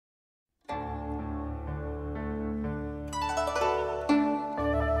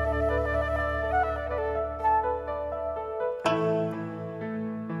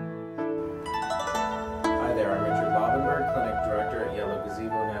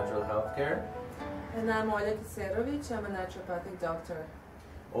Natural Healthcare. And I'm Olja Keserovic. I'm a naturopathic doctor.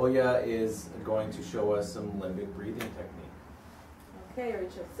 Olja is going to show us some limbic breathing technique. Okay,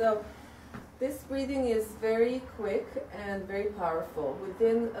 Richard. So this breathing is very quick and very powerful.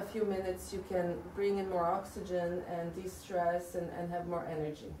 Within a few minutes you can bring in more oxygen and de-stress and have more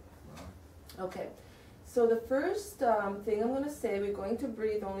energy. Wow. Okay. So the first thing I'm going to say, we're going to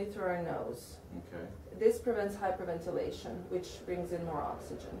breathe only through our nose. Okay. This prevents hyperventilation, which brings in more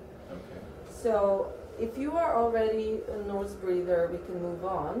oxygen. Okay. So if you are already a nose breather, we can move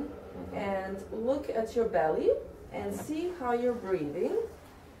on and look at your belly and see how you're breathing.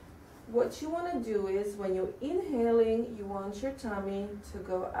 What you want to do is when you're inhaling, you want your tummy to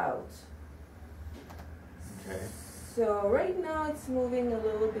go out. Okay. So right now it's moving a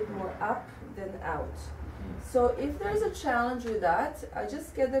little bit more up than out. So if there's a challenge with that, I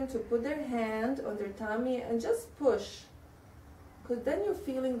just get them to put their hand on their tummy and just push. Because then you're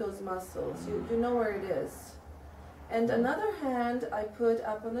feeling those muscles, you know where it is. And another hand I put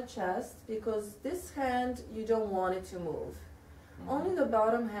up on the chest because this hand you don't want it to move. Only the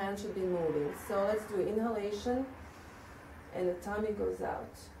bottom hand should be moving. So let's do inhalation and the tummy goes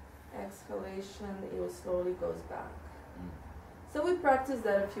out. Exhalation, it slowly goes back. So we practice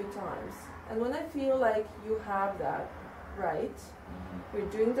that a few times. And when I feel like you have that right, we're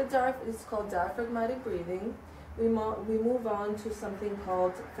doing it's called diaphragmatic breathing. We move on to something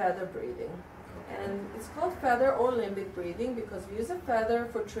called feather breathing. And it's called feather or limbic breathing because we use a feather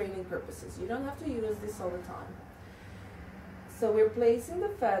for training purposes. You don't have to use this all the time. So we're placing the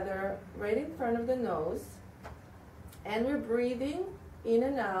feather right in front of the nose and we're breathing in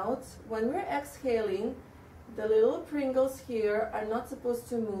and out. When we're exhaling, the little Pringles here are not supposed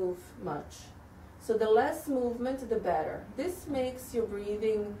to move much. So the less movement, the better. This makes your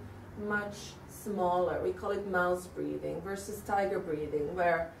breathing much smaller. We call it mouse breathing versus tiger breathing,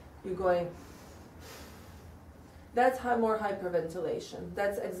 where you're going. That's more hyperventilation.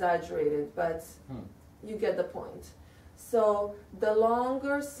 That's exaggerated, but you get the point. So the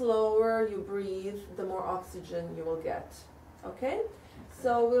longer, slower you breathe, the more oxygen you will get. Okay?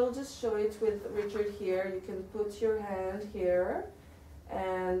 So we'll just show it with Richard here. You can put your hand here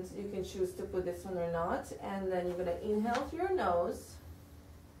and you can choose to put this one or not. And then you're going to inhale through your nose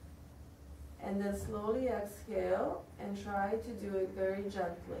and then slowly exhale and try to do it very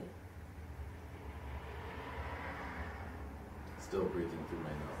gently. Still breathing through my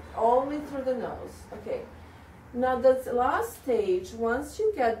nose. Only through the nose. Okay. Now the last stage, once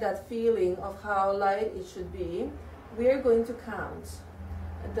you get that feeling of how light it should be, we are going to count.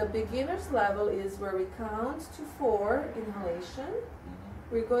 The beginner's level is where we count to 4 inhalation.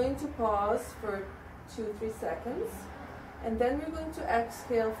 We're going to pause for 2-3 seconds and then we're going to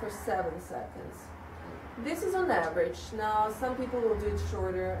exhale for 7 seconds. This is on average. Now some people will do it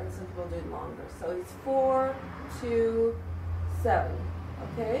shorter and some people do it longer. So it's 4, 2, 7.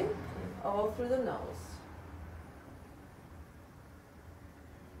 Okay? All through the nose.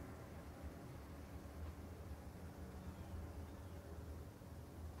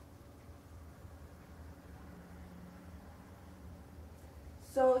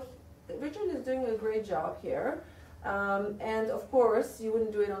 So Richard is doing a great job here. And of course, you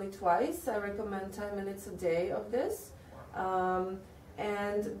wouldn't do it only twice. I recommend 10 minutes a day of this.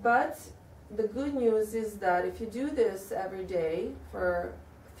 But the good news is that if you do this every day for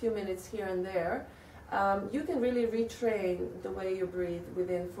a few minutes here and there, you can really retrain the way you breathe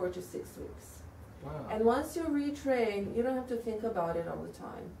within 4 to 6 weeks. Wow. And once you retrain, you don't have to think about it all the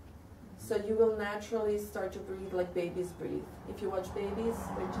time. So you will naturally start to breathe like babies breathe. If you watch babies,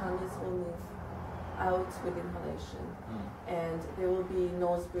 their tummies will move out with inhalation. And there will be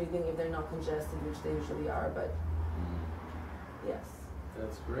nose breathing if they're not congested, which they usually are, but yes.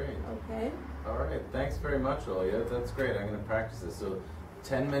 That's great. Okay. All right. Thanks very much, Olja. That's great. I'm going to practice this. So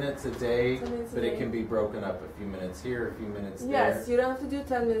 10 minutes a day, but it can be broken up. A few minutes here, a few minutes there. Yes, you don't have to do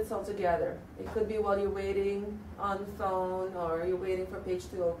 10 minutes altogether. It could be while you're waiting on the phone or you're waiting for a page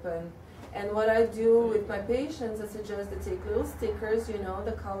to open. And what I do with my patients, I suggest they take little stickers, you know,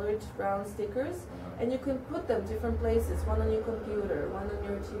 the colored brown stickers, and you can put them different places, one on your computer, one on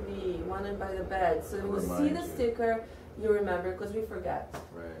your TV, one by the bed. So when you see the sticker, you remember, because we forget.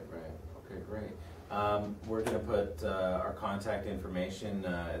 Right, right. Okay, great. We're going to put our contact information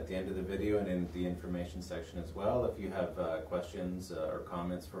at the end of the video and in the information section as well if you have questions or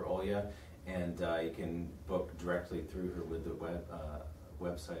comments for Olja, and you can book directly through her with the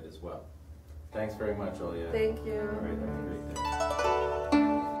website as well. Thanks very much, Olja. Thank you. All right,